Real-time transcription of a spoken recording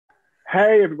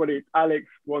Hey everybody, it's Alex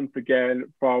once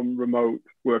again from Remote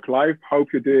Work Life. Hope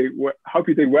you're doing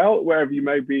well wherever you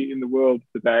may be in the world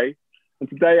today. And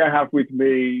today I have with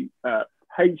me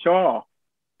HR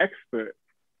expert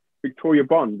Victoria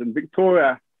Bond, and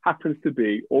Victoria happens to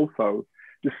be also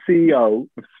the CEO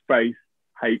of Space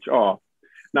HR.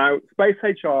 Now, Space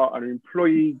HR are an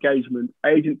employee engagement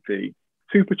agency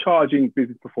supercharging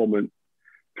business performance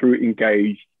through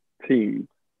engaged teams.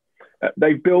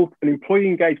 They've built an employee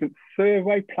engagement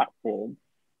survey platform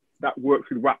that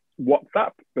works with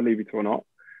WhatsApp, believe it or not.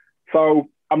 So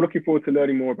I'm looking forward to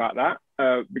learning more about that,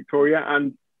 Victoria,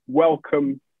 and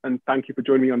welcome and thank you for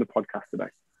joining me on the podcast today.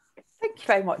 Thank you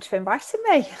very much for inviting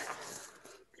me.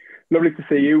 Lovely to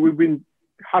see you. We've been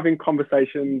having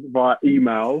conversations via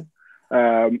email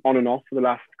on and off for the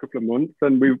last couple of months,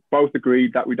 and we've both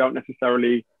agreed that we don't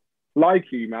necessarily like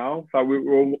email. So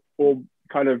we're all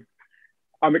kind of,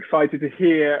 I'm excited to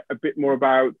hear a bit more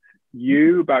about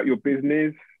you, about your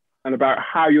business, and about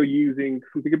how you're using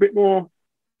something a bit more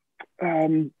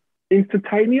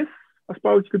instantaneous, I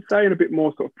suppose you could say, and a bit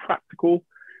more sort of practical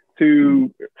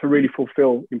to really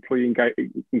fulfill employee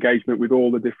engagement with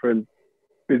all the different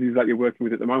businesses that you're working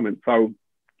with at the moment. So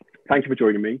thank you for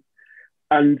joining me.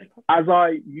 And as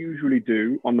I usually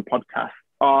do on the podcast,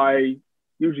 I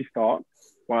usually start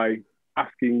by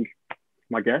asking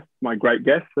my great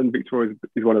guests, and Victoria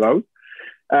is one of those.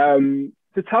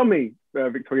 So tell me,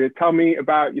 Victoria, tell me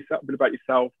about yourself, a bit about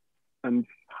yourself and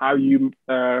how you,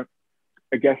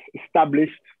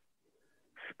 established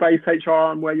Space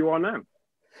HR and where you are now.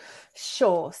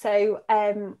 Sure. So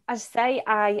as I say,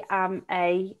 I am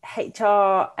a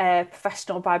HR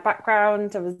professional by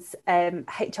background. I was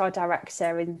HR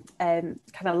director in kind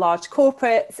of large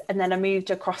corporates, and then I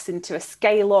moved across into a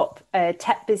scale-up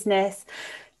tech business.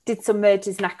 Did some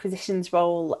mergers and acquisitions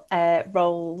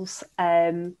roles,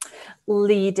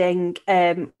 leading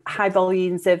high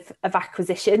volumes of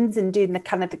acquisitions and doing the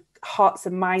kind of the hearts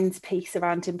and minds piece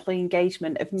around employee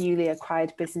engagement of newly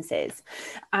acquired businesses.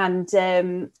 And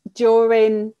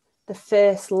during the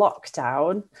first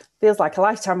lockdown, feels like a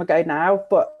lifetime ago now,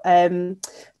 but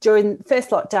during the first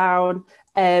lockdown,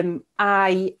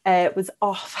 I was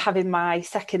off having my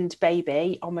second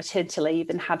baby on maternity leave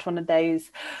and had one of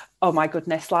those, oh my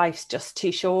goodness, life's just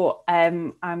too short.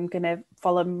 I'm going to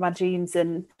follow my dreams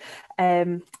and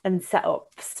set up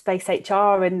Space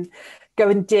HR and go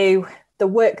and do the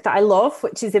work that I love,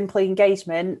 which is employee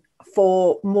engagement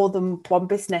for more than one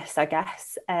business, I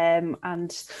guess. And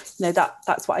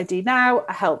that's what I do now.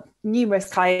 I help numerous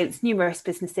clients, numerous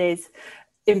businesses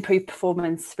improve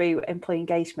performance through employee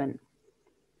engagement.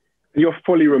 You're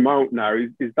fully remote now.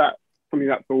 Is that something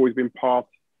that's always been part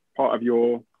of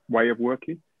your way of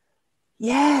working?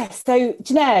 Yeah. So,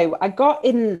 do you know, I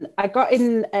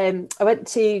went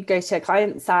to go to a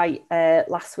client site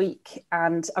last week,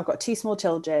 and I've got two small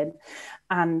children,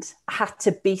 and I had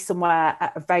to be somewhere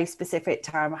at a very specific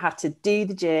time. I had to do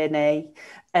the journey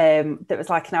that was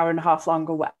like an hour and a half long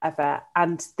or whatever.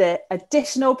 And the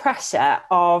additional pressure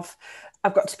of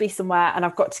I've got to be somewhere and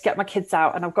I've got to get my kids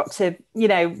out and I've got to,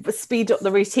 speed up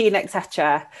the routine,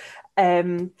 etc.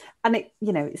 And it,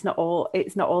 it's not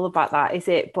all about that, is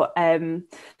it? But the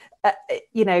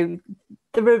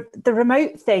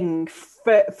remote thing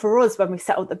for us when we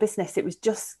set up the business, it was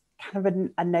just kind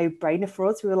of a no-brainer for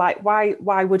us. We were like, why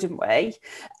wouldn't we?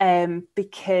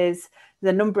 Because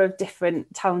the number of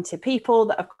different talented people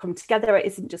that have come together, it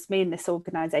isn't just me in this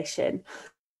organisation.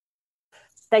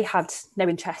 They had no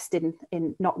interest in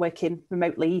not working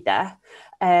remotely either.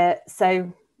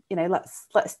 So, let's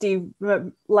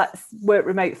work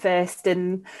remote first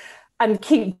and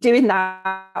keep doing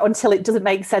that until it doesn't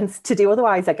make sense to do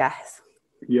otherwise, I guess.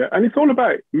 Yeah, and it's all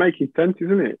about making sense,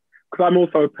 isn't it? Because I'm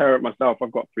also a parent myself.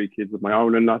 I've got 3 kids of my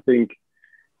own, and I think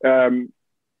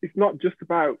it's not just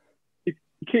about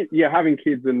having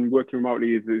kids and working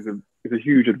remotely is a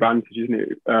huge advantage, isn't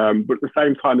it? But at the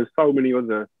same time, there's so many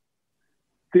other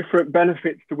different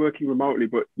benefits to working remotely.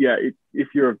 But yeah, if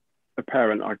you're a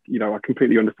parent, I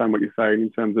completely understand what you're saying in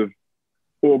terms of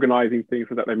organizing things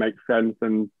so that they make sense.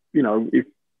 And, if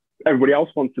everybody else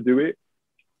wants to do it,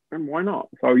 then why not?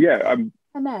 So yeah.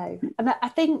 I know. And I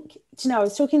think, I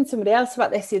was talking to somebody else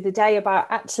about this the other day about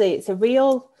actually, it's a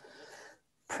real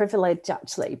privilege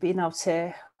actually being able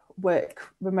to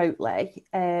work remotely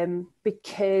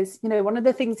because, one of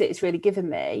the things that it's really given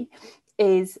me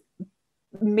is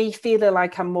me feeling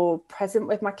like I'm more present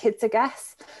with my kids, I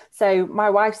guess. So my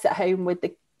wife's at home with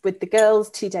the girls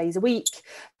 2 days a week.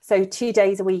 So 2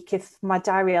 days a week, if my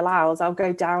diary allows, I'll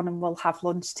go down and we'll have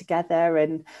lunch together.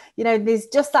 And, there's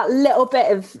just that little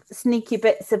bit of sneaky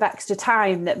bits of extra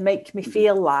time that make me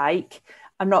feel like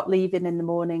I'm not leaving in the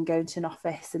morning, going to an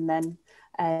office, and then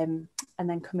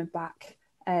coming back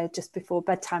just before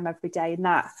bedtime every day. And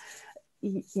that,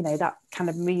 that kind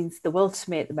of means the world to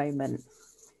me at the moment.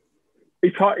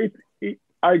 It's hard.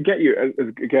 I get you.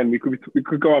 Again, we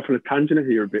could go off on a tangent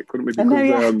here a bit, couldn't we?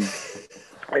 Because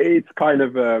it's kind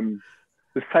of the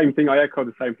same thing. I echo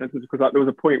the same sentence, because there was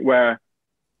a point where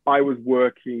I was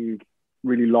working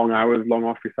really long hours, long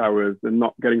office hours, and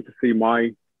not getting to see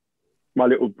my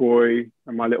little boy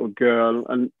and my little girl.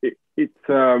 And it's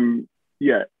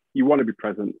you want to be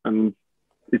present, and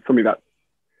it's something that's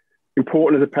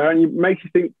important as a parent. It makes you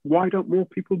think, why don't more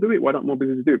people do it? Why don't more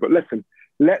businesses do it? But listen,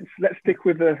 let's stick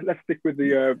with the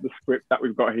script that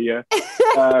we've got here,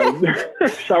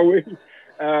 shall we?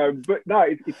 But no,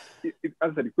 as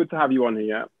I said, it's good to have you on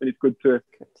here, and it's good to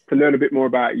learn a bit more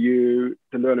about you,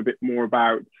 to learn a bit more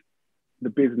about the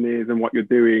business and what you're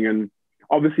doing. And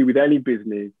obviously, with any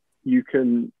business, you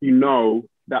know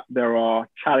that there are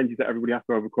challenges that everybody has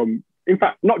to overcome. In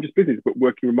fact, not just business, but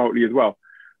working remotely as well.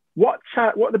 What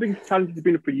are the biggest challenges have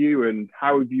been for you, and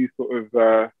how have you sort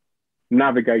of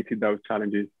navigated those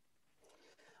challenges?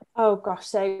 Oh gosh,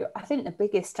 so I think the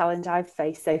biggest challenge I've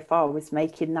faced so far was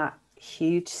making that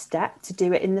huge step to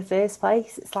do it in the first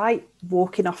place. It's like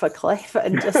walking off a cliff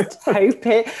and just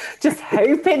hoping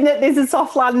that there's a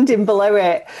soft landing below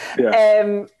it.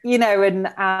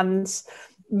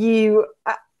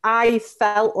 I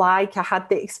felt like I had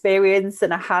the experience,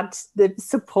 and I had the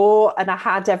support, and I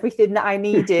had everything that I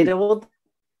needed, all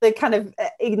the kind of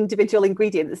individual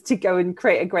ingredients to go and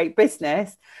create a great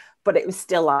business. But it was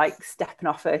still like stepping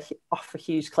off a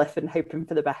huge cliff and hoping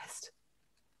for the best.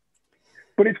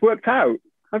 But it's worked out,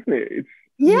 hasn't it?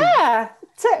 100%.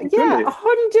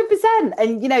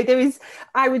 And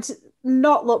I would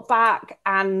not look back,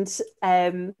 and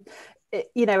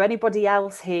anybody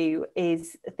else who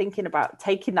is thinking about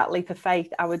taking that leap of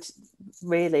faith, I would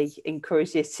really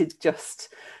encourage you to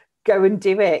just go and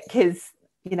do it, because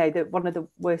one of the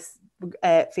worst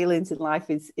feelings in life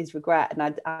is regret,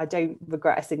 and I don't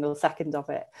regret a single second of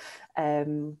it.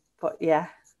 But yeah,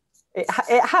 it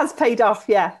has paid off.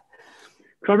 Yeah.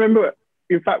 I remember,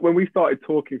 in fact, when we started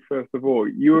talking, first of all,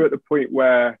 you were at the point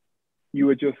where you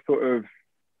were just sort of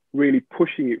really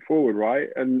pushing it forward, right?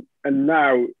 And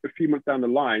now, a few months down the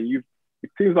line, it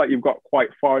seems like you've got quite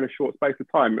far in a short space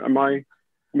of time. Am I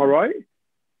right?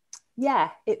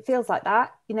 Yeah, it feels like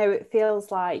that. It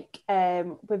feels like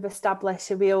we've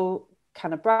established a real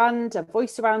kind of brand, a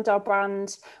voice around our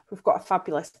brand. We've got a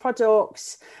fabulous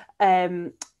product.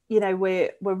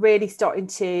 We're really starting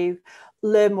to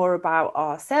learn more about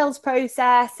our sales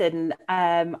process and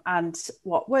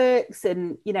what works,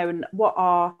 and and what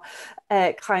our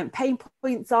client pain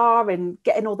points are, and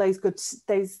getting all those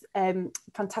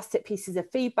fantastic pieces of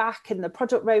feedback, and the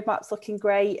product roadmap's looking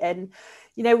great. And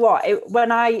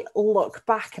when I look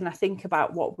back and I think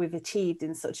about what we've achieved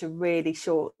in such a really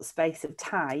short space of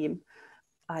time,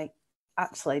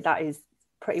 actually that is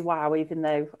pretty wow, even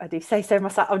though I do say so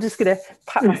myself. I'm just going to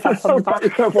pat myself on the back.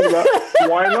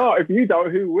 Why not? If you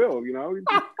don't, who will,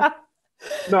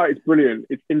 No, it's brilliant.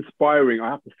 It's inspiring,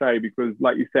 I have to say, because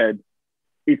like you said,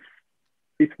 it's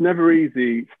never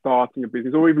easy starting a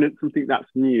business, or even something that's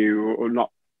new or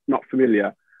not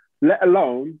familiar, let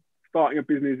alone starting a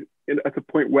business at a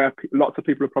point where lots of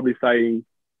people are probably saying,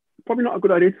 it's probably not a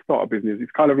good idea to start a business.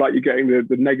 It's kind of like you're getting the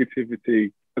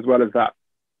negativity as well as that,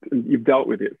 and you've dealt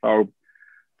with it. So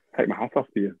take my hat off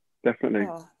to you, definitely.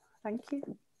 Oh, thank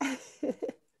you.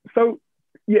 So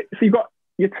you've got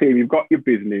your team, you've got your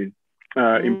business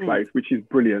in place, which is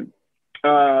brilliant.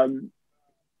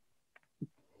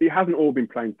 It hasn't all been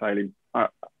plain sailing,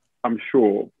 I'm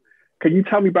sure. Can you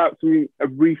tell me about a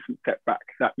recent setback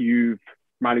that you've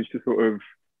managed to sort of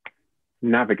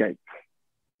navigate?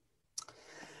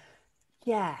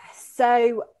 Yeah,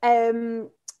 so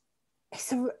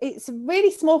it's a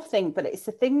really small thing, but it's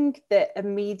a thing that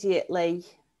immediately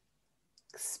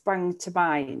sprang to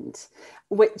mind,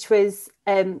 which is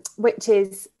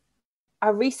I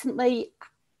recently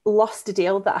lost a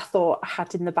deal that I thought I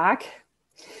had in the bag.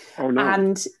 Oh no.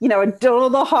 And I'd done all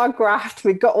the hard graft,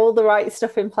 we got all the right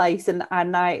stuff in place, and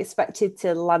I expected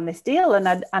to land this deal, and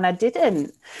I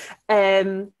didn't.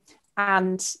 And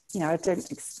I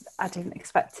don't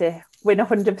expect to win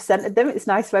 100% of them. It's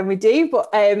nice when we do, but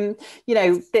I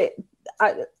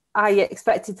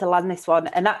expected to land this one,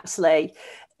 and actually,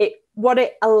 what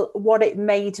it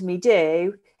made me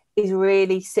do is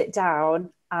really sit down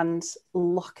and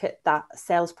look at that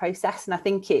sales process, and I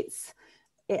think it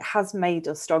has made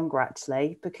us stronger,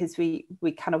 actually, because we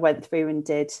kind of went through and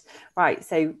did right.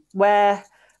 So where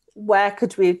where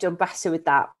could we have done better with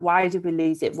that? Why did we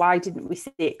lose it? Why didn't we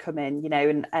see it come in? You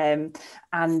know, and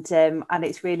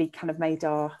it's really kind of made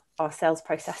our sales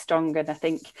process stronger. And I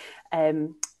think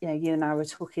you know, you and I were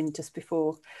talking just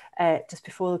before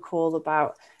the call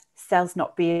about sales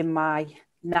not being my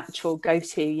natural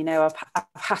go-to. You know, I've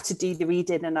had to do the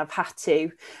reading, and I've had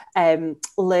to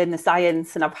learn the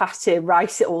science, and I've had to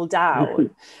write it all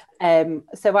down.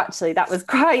 So actually that was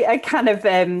quite a kind of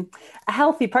a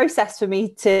healthy process for me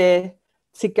to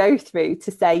go through,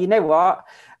 to say, you know what,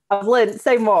 I've learned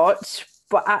so much,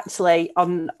 but actually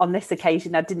on this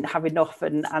occasion I didn't have enough,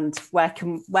 and where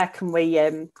can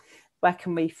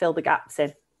we fill the gaps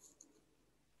in?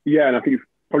 Yeah, and I think it's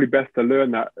probably best to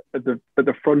learn that at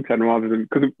the front end, rather than,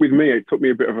 because with me it took me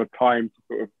a bit of a time to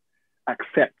sort of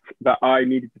accept that I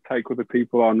needed to take other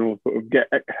people on, or sort of get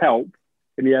help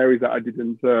in the areas that I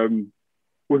didn't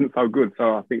wasn't so good.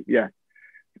 So I think, yeah,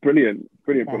 brilliant.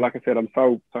 Yeah. But like I said, I'm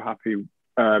so happy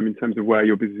in terms of where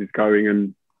your business is going,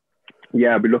 and yeah,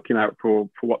 I'll be looking out for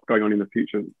what's going on in the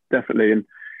future, definitely. And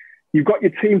you've got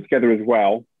your team together as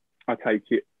well, I take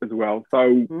it as well.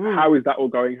 So how is that all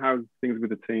going? How's things with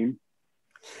the team?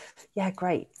 Yeah,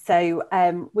 great. So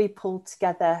we pulled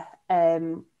together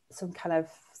some kind of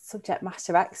subject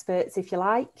matter experts, if you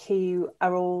like, who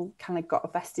are all kind of got a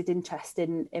vested interest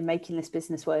in making this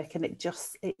business work, and it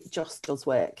just does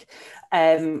work.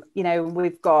 You know,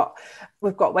 we've got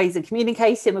ways of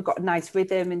communicating, we've got a nice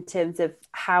rhythm in terms of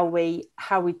how we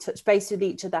touch base with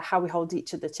each other, how we hold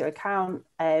each other to account,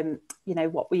 you know,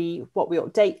 what we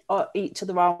update each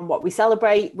other on, what we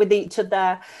celebrate with each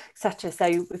other, etc.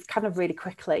 So we've kind of really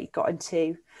quickly got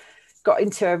into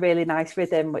a really nice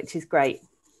rhythm, which is great.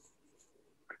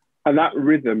 And that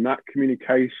rhythm, that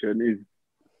communication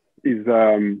is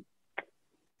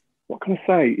what can I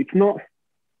say? It's not,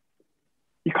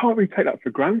 you can't really take that for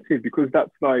granted, because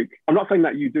that's like, I'm not saying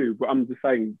that you do, but I'm just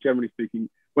saying, generally speaking,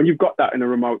 when you've got that in a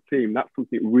remote team, that's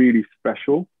something really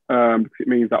special, because it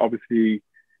means that obviously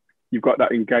you've got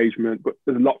that engagement, but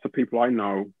there's lots of people I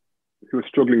know who are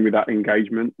struggling with that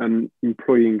engagement and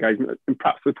employee engagement, and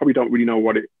perhaps they probably don't really know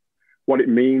what it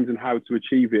means and how to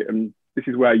achieve it. And this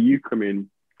is where you come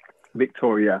in,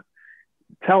 Victoria.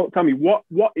 Tell me, what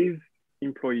is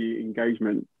employee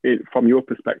engagement from your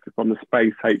perspective, from the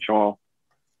Space HR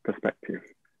perspective?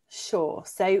 Sure.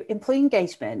 So employee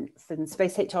engagement from the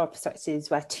Space HR perspective is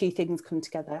where two things come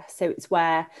together. So it's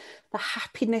where the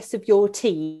happiness of your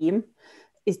team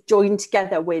is joined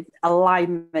together with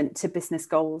alignment to business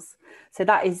goals. So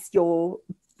that is your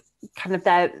kind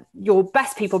of your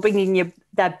best people bringing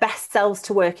their best selves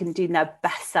to work and doing their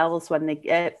best selves when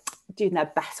they doing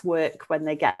their best work when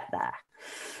they get there.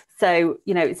 So,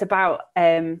 you know, it's about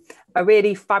a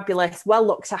really fabulous, well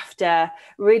looked after,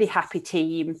 really happy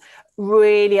team,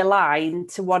 really aligned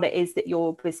to what it is that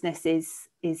your business is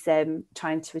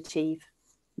trying to achieve.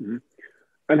 Mm-hmm.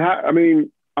 And how, I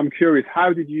mean, I'm curious,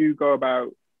 how did you go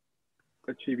about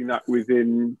achieving that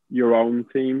within your own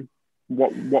team?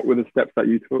 What were the steps that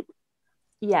you took?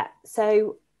 Yeah,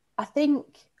 so I think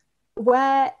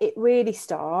where it really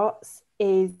starts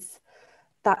is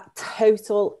that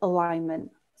total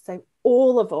alignment. So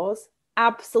all of us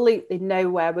absolutely know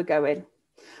where we're going.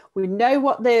 We know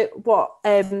what the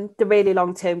really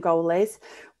long-term goal is.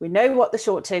 We know what the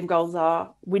short-term goals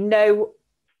are. We know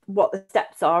what the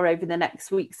steps are over the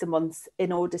next weeks and months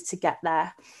in order to get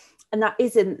there. And that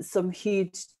isn't some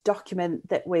huge document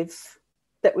that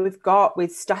we've got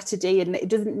with strategy, and it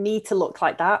doesn't need to look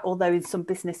like that, although in some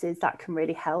businesses that can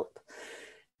really help.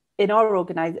 In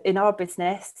our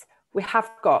business, we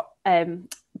have got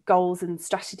goals and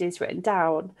strategies written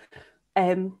down,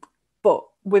 but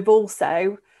we all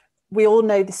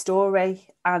know the story,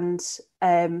 and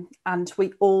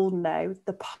we all know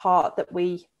the part that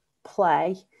we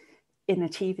play in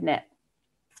achieving it.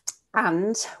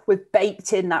 And we've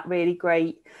baked in that really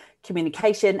great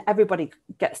communication. Everybody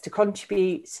gets to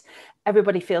contribute.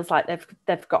 Everybody feels like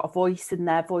they've got a voice, and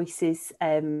their voice is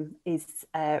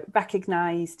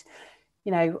recognised.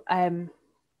 You know,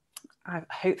 I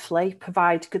hopefully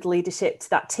provide good leadership to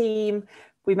that team.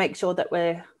 We make sure that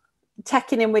we're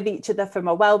checking in with each other from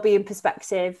a well-being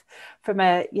perspective, from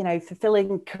a, you know,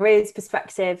 fulfilling careers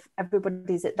perspective.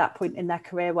 Everybody's at that point in their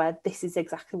career where this is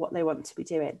exactly what they want to be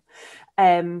doing.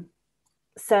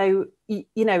 So, you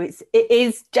know, it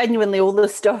is genuinely all the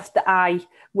stuff that I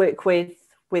work with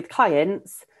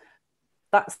clients.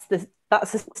 That's the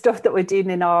stuff that we're doing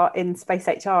in Space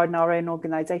HR in our own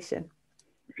organisation.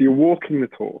 So you're walking the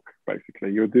talk,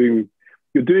 basically. You're doing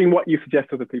what you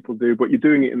suggest other people do, but you're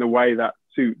doing it in a way that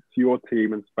suits your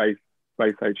team and Space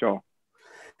HR.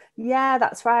 Yeah,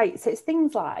 that's right. So it's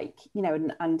things like,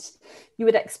 and you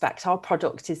would expect our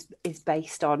product is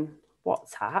based on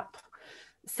WhatsApp.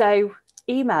 So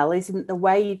email isn't the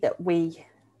way that we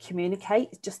communicate.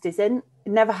 It just isn't.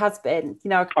 It never has been.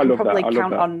 I can probably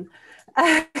count on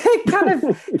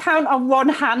count on one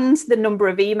hand the number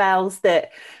of emails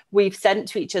that we've sent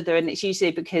to each other, and it's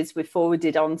usually because we've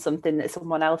forwarded on something that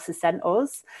someone else has sent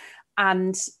us.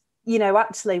 And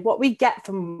actually what we get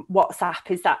from WhatsApp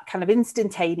is that kind of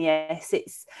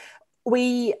instantaneous.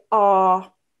 We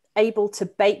are able to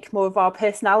bake more of our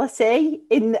personality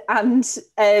in, and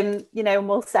and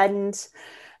we'll send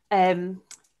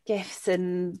gifs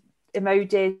and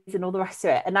emojis and all the rest of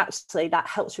it, and actually that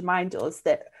helps remind us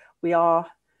that we are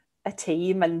a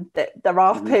team and that there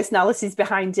are personalities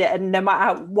behind it, and no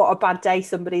matter what a bad day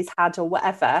somebody's had or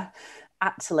whatever,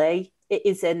 actually it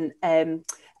isn't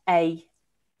a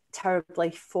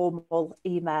terribly formal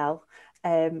email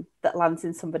that lands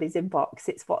in somebody's inbox.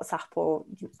 It's WhatsApp, or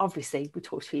obviously we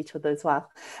talk to each other as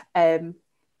well.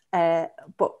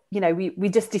 But we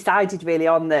just decided really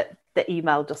on that the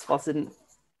email just wasn't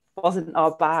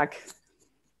our bag.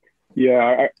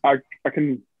 Yeah, I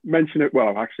can mention it.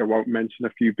 Well, actually, I won't mention a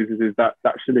few businesses that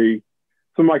actually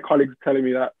some of my colleagues are telling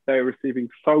me that they're receiving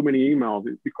so many emails,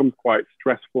 it becomes quite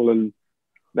stressful, and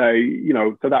they,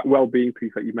 so that well-being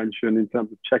piece that you mentioned in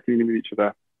terms of checking in with each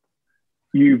other,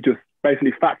 you've just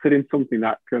basically factored in something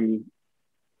that can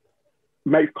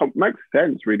makes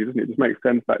sense, really, doesn't it? It just makes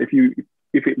sense that if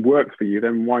it works for you,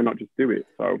 then why not just do it?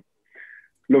 So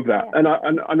love that. Yeah.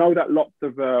 And I know that lots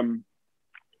of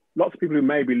people who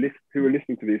may be who are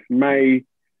listening to this may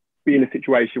be in a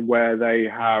situation where they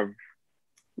have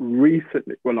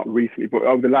recently, well, not recently, but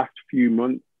over the last few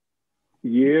months,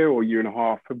 year or year and a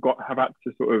half, have had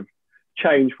to sort of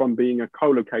change from being a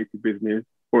co-located business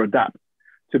or adapt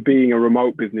to being a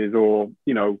remote business, or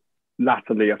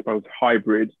latterly, I suppose,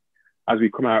 hybrid, as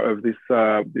we come out of this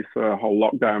whole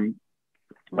lockdown.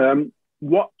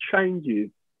 What changes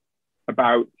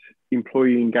about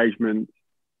employee engagement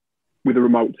with a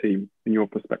remote team in your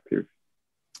perspective?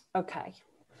 Okay,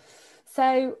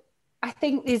 so I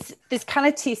think there's kind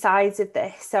of two sides of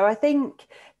this. So I think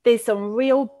there's some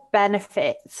real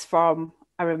benefits from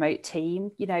a remote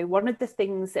team. One of the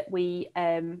things that we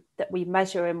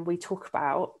measure and we talk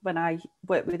about when I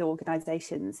work with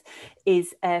organisations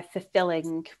is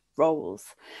fulfilling roles,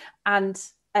 and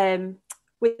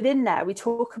within there we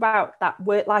talk about that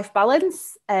work-life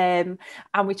balance, and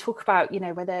we talk about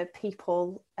whether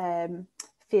people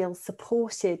feel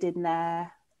supported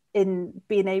in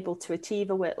being able to achieve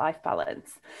a work-life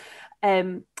balance.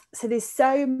 So there's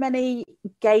so many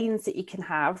gains that you can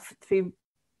have through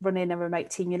running a remote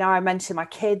team. I mentioned my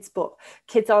kids, but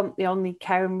kids aren't the only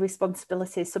caring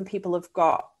responsibilities. Some people have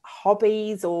got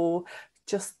hobbies or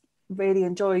just really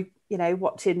enjoy,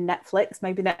 watching Netflix.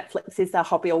 Maybe Netflix is their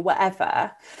hobby or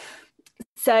whatever.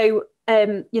 So,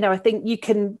 I think you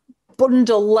can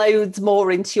bundle loads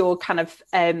more into your kind of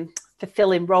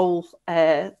fulfilling role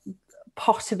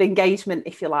pot of engagement,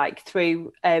 if you like,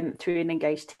 through an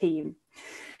engaged team.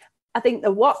 I think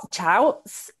the watch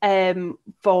outs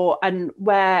for and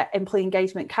where employee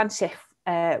engagement can shift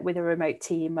with a remote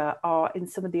team are in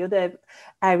some of the other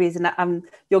areas, and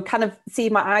you'll kind of see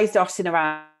my eyes dotting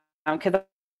around because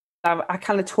I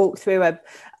kind of talk through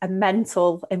a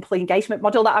mental employee engagement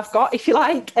model that I've got, if you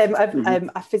like,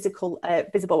 a physical,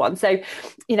 visible one. So,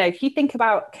 if you think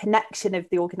about connection of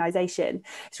the organisation,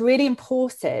 it's really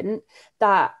important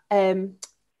that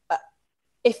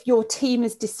if your team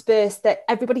is dispersed, that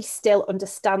everybody still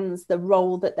understands the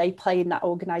role that they play in that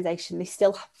organisation. They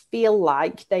still feel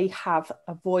like they have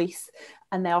a voice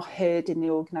and they are heard in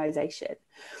the organisation.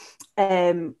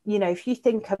 If you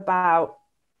think about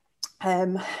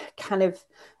kind of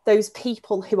those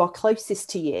people who are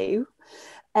closest to you,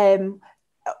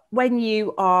 when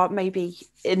you are maybe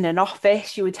in an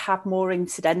office, you would have more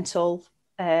incidental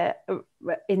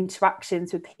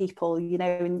interactions with people,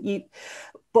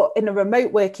 but in a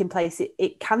remote working place,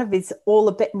 it kind of is all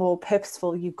a bit more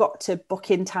purposeful. You've got to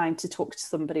book in time to talk to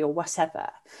somebody or whatever.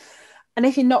 And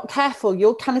if you're not careful,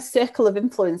 your kind of circle of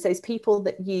influence, those people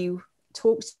that you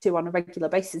talk to on a regular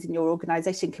basis in your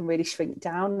organisation, can really shrink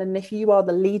down. And if you are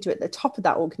the leader at the top of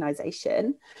that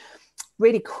organisation,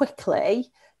 really quickly,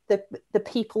 the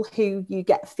people who you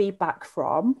get feedback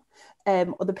from,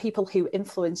 or the people who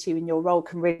influence you in your role,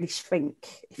 can really shrink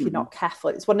if you're not careful.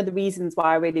 It's one of the reasons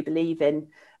why I really believe in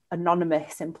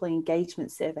anonymous employee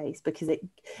engagement surveys, because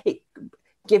it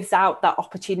gives out that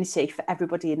opportunity for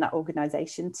everybody in that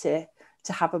organisation to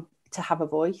have to have a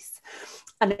voice.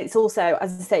 And it's also,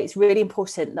 as I say, it's really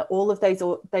important that all of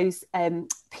those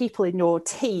people in your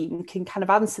team can kind of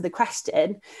answer the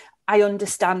question, I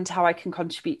understand how I can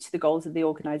contribute to the goals of the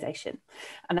organisation.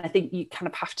 And I think you kind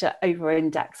of have to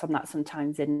over-index on that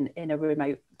sometimes in a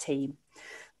remote team.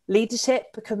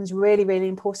 Leadership becomes really, really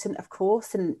important, of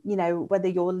course, and whether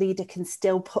your leader can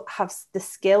still have the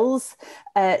skills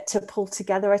to pull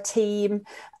together a team,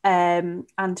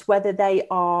 and whether they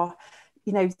are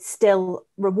still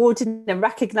rewarding and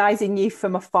recognising you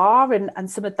from afar,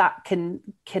 and some of that can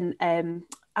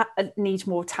need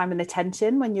more time and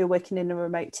attention when you're working in a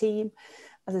remote team.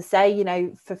 As I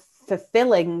say, for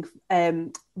fulfilling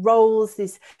roles,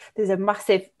 there's a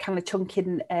massive kind of chunk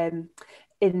in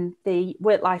the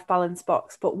work-life balance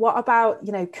box. But what about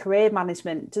career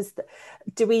management?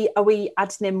 Are we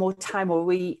adding in more time, or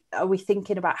are we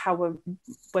thinking about how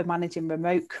we're managing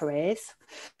remote careers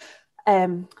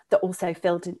that also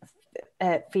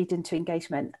feed into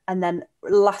engagement? And then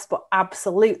last but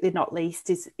absolutely not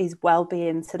least is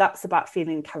well-being. So that's about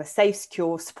feeling kind of safe,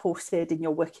 secure, supported in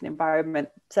your working environment.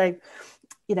 So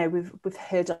we've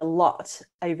heard a lot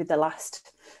over the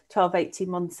last 12-18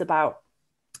 months about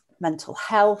mental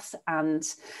health and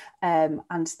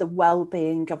the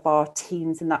well-being of our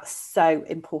teams, and that's so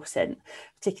important,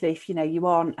 particularly if you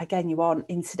aren't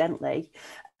incidentally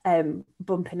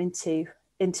bumping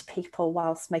into people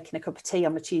whilst making a cup of tea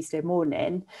on a Tuesday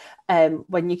morning,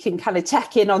 when you can kind of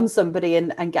check in on somebody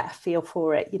and get a feel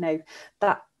for it.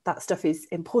 That stuff is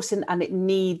important, and it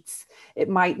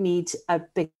might need a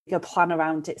bigger plan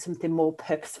around it, something more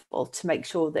purposeful, to make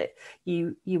sure that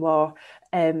you are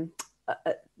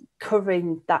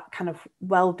covering that kind of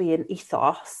well-being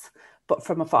ethos, but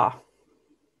from afar.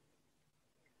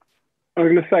 I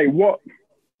was going to say, what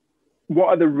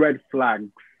are the red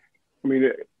flags? I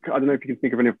mean, I don't know if you can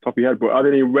think of any off the top of your head, but are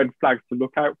there any red flags to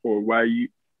look out for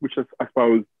which is, I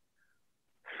suppose,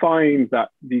 signs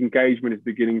that the engagement is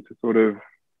beginning to sort of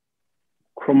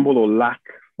crumble or lack?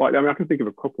 Like, I mean, I can think of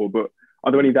a couple, but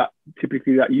are there any that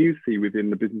typically that you see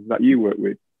within the business that you work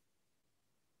with?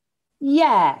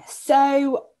 Yeah,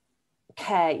 so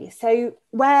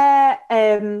where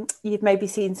you've maybe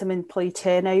seen some employee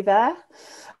turnover,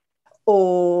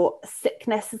 or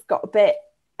sickness has got a bit,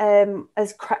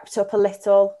 has crept up a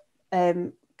little,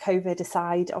 COVID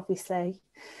aside, obviously,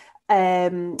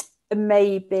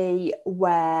 maybe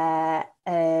where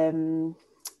a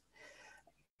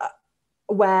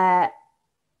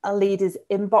leader's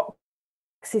inbox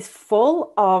is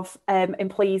full of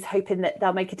employees hoping that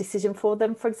they'll make a decision for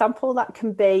them, for example. That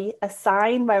can be a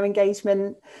sign where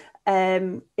engagement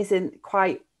isn't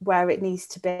quite where it needs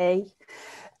to be.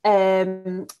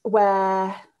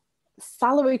 Where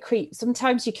salary creep,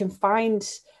 sometimes you can find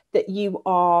that you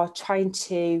are trying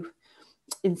to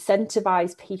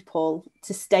incentivize people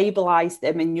to stabilize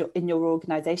them in your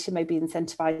organization, maybe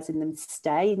incentivizing them to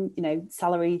stay. And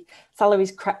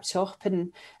salaries crept up,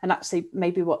 and actually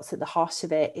maybe what's at the heart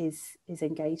of it is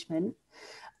engagement.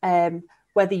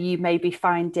 Whether you maybe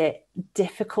find it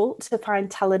difficult to find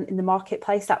talent in the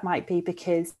marketplace, that might be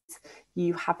because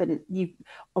you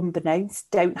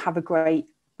unbeknownst don't have a great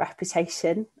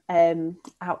reputation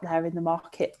out there in the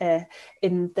market,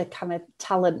 in the kind of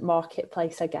talent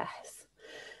marketplace, I guess.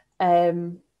 I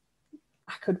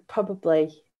could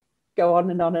probably go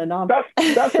on and on and on.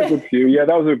 That's a good few. Yeah,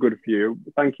 that was a good few.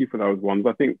 Thank you for those ones.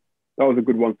 I think that was a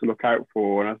good one to look out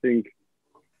for. And I think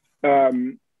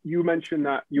you mentioned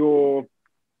that you're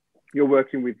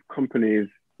working with companies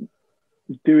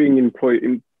doing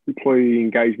employee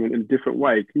engagement in a different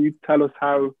way. Can you tell us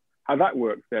how that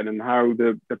works then, and how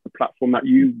the platform that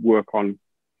you work on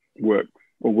works?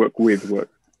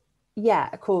 Yeah,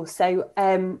 of course. So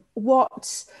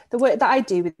what the work that I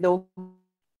do with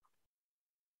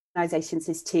organisations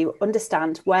is to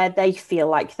understand where they feel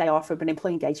like they are from an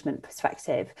employee engagement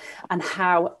perspective, and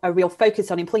how a real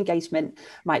focus on employee engagement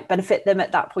might benefit them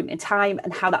at that point in time,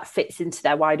 and how that fits into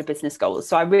their wider business goals.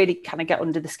 So I really kind of get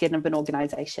under the skin of an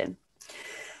organisation.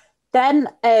 Then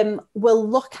we'll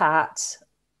look at,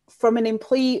 from an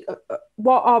employee,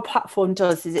 what our platform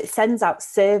does is it sends out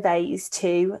surveys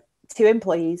to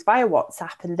employees via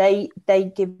WhatsApp, and they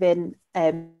give in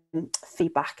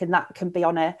feedback, and that can be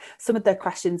on some of the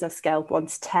questions are scaled 1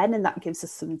 to 10, and that gives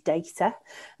us some data,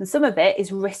 and some of it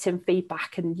is written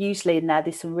feedback, and usually in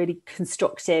there's some really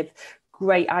constructive,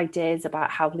 great ideas about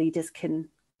how leaders can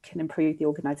improve the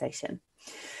organisation.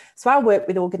 So I work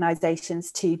with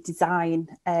organisations to design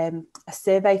a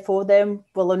survey for them.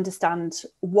 We'll understand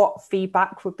what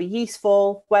feedback would be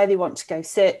useful, where they want to go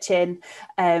searching,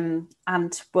 and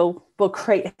we'll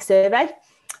create a survey.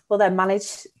 will then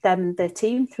manage the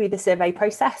team through the survey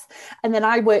process. And then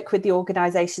I work with the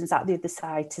organisations at the other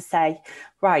side to say,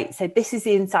 right, so this is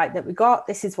the insight that we got.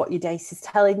 This is what your data is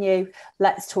telling you.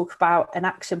 Let's talk about an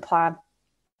action plan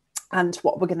and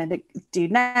what we're going to do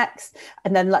next.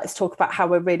 And then let's talk about how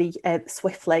we're really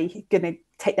swiftly going to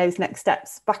take those next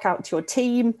steps back out to your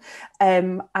team.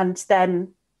 And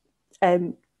then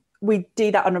we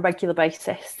do that on a regular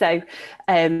basis. So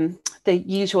the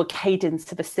usual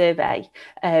cadence of a survey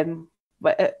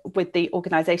with the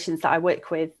organisations that I work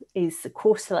with is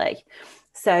quarterly.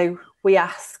 So we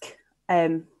ask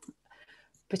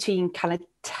between kind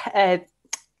of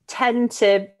 10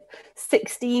 to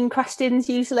 16 questions,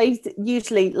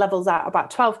 usually levels out about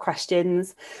 12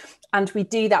 questions. And we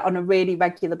do that on a really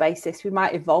regular basis. We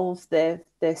might evolve the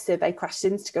survey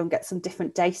questions to go and get some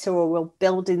different data, or we'll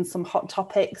build in some hot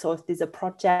topics, or if there's a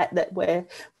project that we're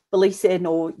releasing,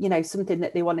 or, you know, something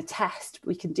that they want to test,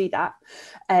 we can do that.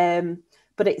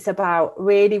 But it's about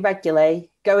really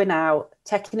regularly going out,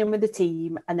 checking in with the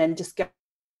team, and then just going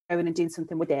and doing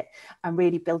something with it, and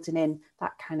really building in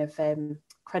that kind of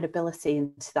credibility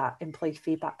into that employee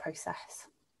feedback process.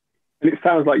 And it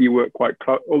sounds like you work quite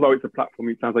close, although it's a platform,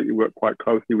 it sounds like you work quite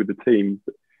closely with the teams.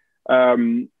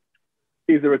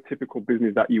 Is there a typical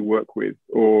business that you work with,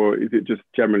 or is it just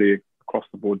generally across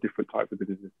the board, different types of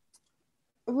businesses?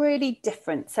 Really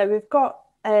different. So we've got,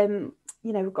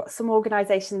 we've got some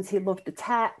organisations who love the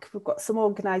tech. We've got some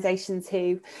organisations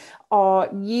who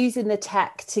are using the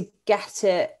tech to get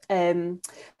it, to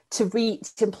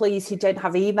reach employees who don't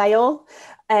have email.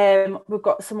 We've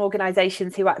got some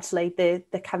organisations who actually the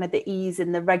kind of the ease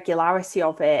and the regularity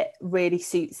of it really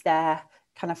suits their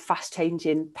kind of fast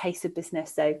changing pace of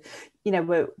business. So, you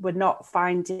know, we're not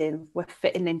finding we're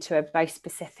fitting into a very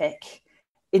specific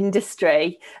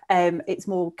industry. It's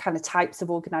more kind of types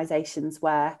of organisations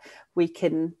where we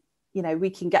can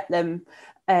get them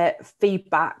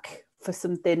feedback for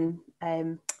something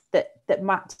that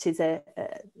matches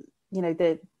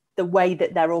the way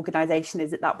that their organisation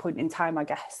is at that point in time, I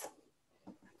guess.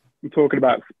 You're talking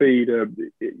about speed.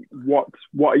 What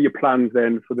are your plans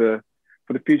then for the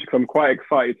future? Because I'm quite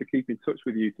excited to keep in touch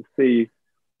with you to see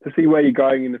where you're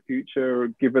going in the future,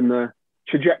 given the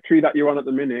trajectory that you're on at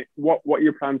the minute. What are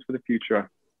your plans for the future?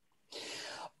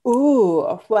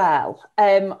 Oh, well,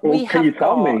 we have you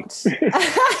tell me?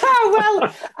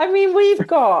 Well, I mean, we've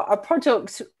got a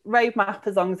product roadmap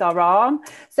as long as our arm.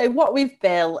 So what we've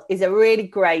built is a really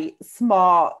great,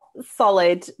 smart,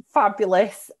 solid,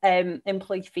 fabulous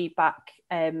employee feedback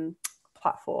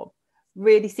platform.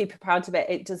 Really super proud of it.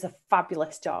 It does a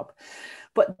fabulous job.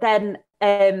 But then,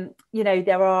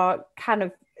 there are kind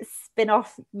of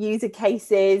spin-off user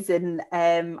cases and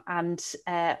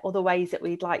other ways that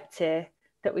we'd like to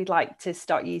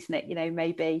start using it. You know,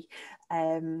 maybe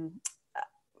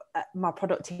my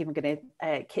product team are going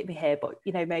to kick me here, but,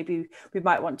 you know, maybe we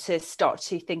might want to start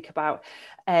to think about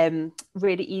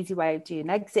really easy way of doing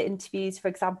exit interviews, for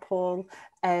example.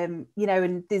 And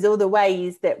there's other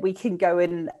ways that we can go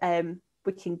and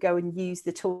use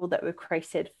the tool that we've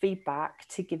created, feedback,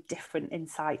 to give different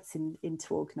insights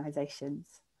into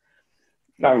organisations.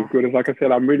 Sounds good. Like I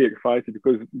said, I'm really excited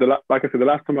because, the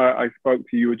last time I spoke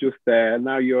to you, you were just there, and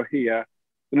now you're here.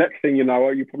 The next thing you know,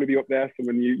 you'll probably be up there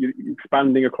soon, you're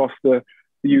expanding across the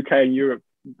UK and Europe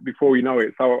before you know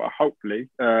it. So hopefully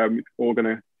it's all going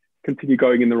to continue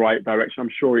going in the right direction. I'm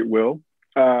sure it will.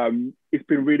 It's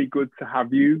been really good to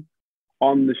have you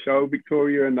on the show,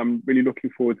 Victoria, and I'm really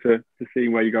looking forward to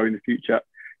seeing where you go in the future.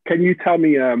 Can you tell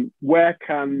me where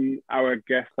can our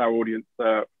guests, our audience,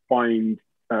 find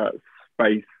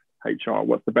Space HR?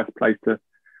 What's the best place to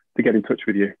get in touch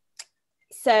with you?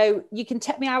 So you can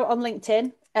check me out on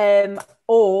LinkedIn,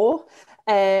 or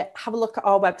have a look at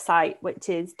our website, which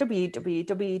is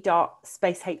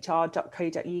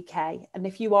www.spacehr.co.uk. And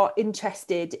if you are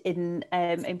interested in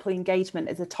employee engagement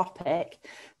as a topic,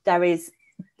 there is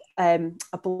a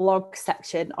blog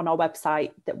section on our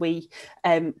website that we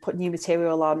put new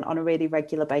material on a really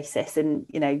regular basis, and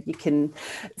you can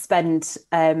spend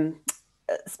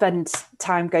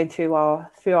time going through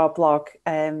our blog,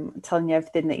 telling you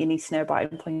everything that you need to know about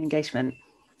employee engagement.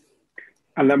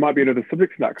 And there might be another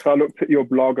subject to that, because I looked at your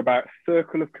blog about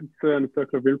circle of concern,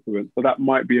 circle of influence. So that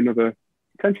might be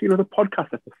potentially another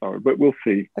podcast episode, but we'll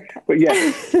see. Okay. But yeah,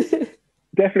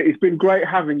 definitely. It's been great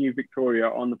having you, Victoria,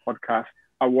 on the podcast.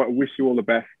 I wish you all the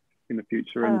best in the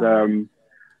future. And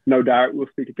no doubt we'll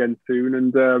speak again soon.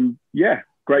 And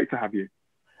great to have you.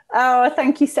 Oh,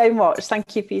 thank you so much.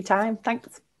 Thank you for your time.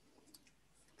 Thanks.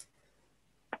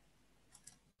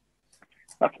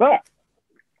 That's that.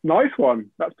 Nice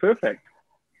one. That's perfect.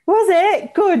 Was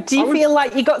it good? Do you feel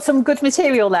like you got some good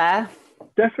material there?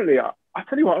 Definitely. I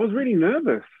tell you what, I was really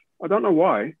nervous. I don't know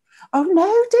why. Oh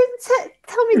no! Don't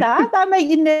tell me that. That make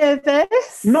you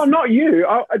nervous. Not you.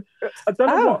 I don't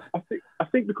know what. I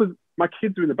think because my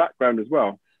kids are in the background as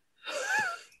well.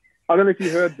 I don't know if you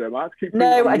heard them. I had to keep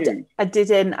I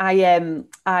didn't.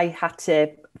 I had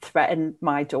to threaten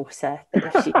my daughter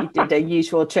that if she did her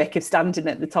usual trick of standing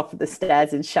at the top of the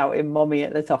stairs and shouting "Mommy"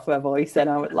 at the top of her voice, then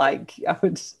I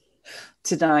would.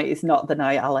 Tonight is not the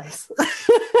night, Alice.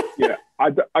 Yeah,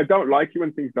 I don't like it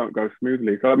when things don't go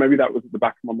smoothly. So maybe that was at the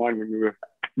back of my mind when we were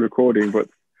recording. But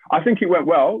I think it went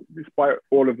well, despite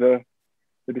all of the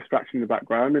distraction in the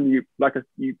background. And you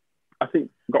I think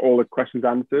got all the questions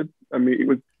answered. I mean, it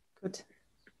was good,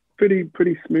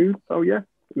 pretty smooth. So yeah,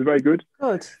 it was very good.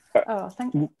 Good. Oh,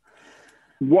 thank you.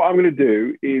 What I'm going to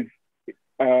do is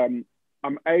I'm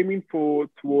aiming for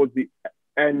towards the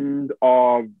end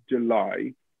of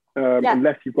July.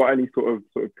 Unless you've got any sort of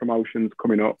promotions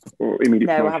coming up or immediate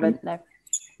promotions. I haven't.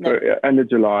 No. So, end of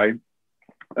July.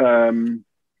 And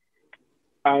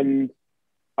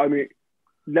I mean,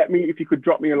 if you could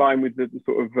drop me a line with the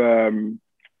sort of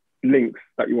links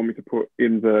that you want me to put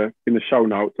in the show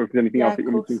notes, or if there's anything else that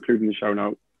you want me to include in the show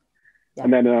notes. Yeah.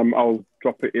 And then I'll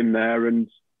drop it in there.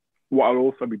 And what I'll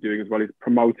also be doing as well is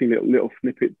promoting little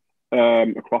snippets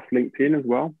across LinkedIn as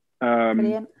well.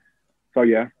 Brilliant. So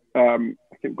yeah. I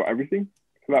think got everything.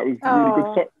 So that was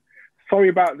really good. Sorry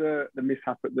about the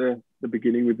mishap at the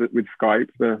beginning with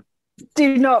Skype.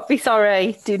 Do not be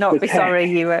sorry. Do not be sorry.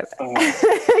 You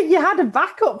you had a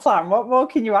backup plan. What more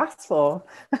can you ask for?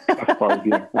 That's fine.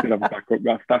 Yeah, I did have a backup.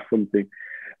 That's something.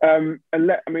 And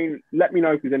let me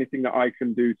know if there's anything that I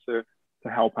can do to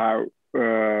help out.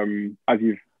 As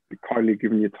you've kindly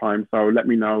given your time. So let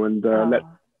me know, and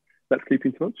let's keep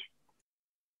in touch.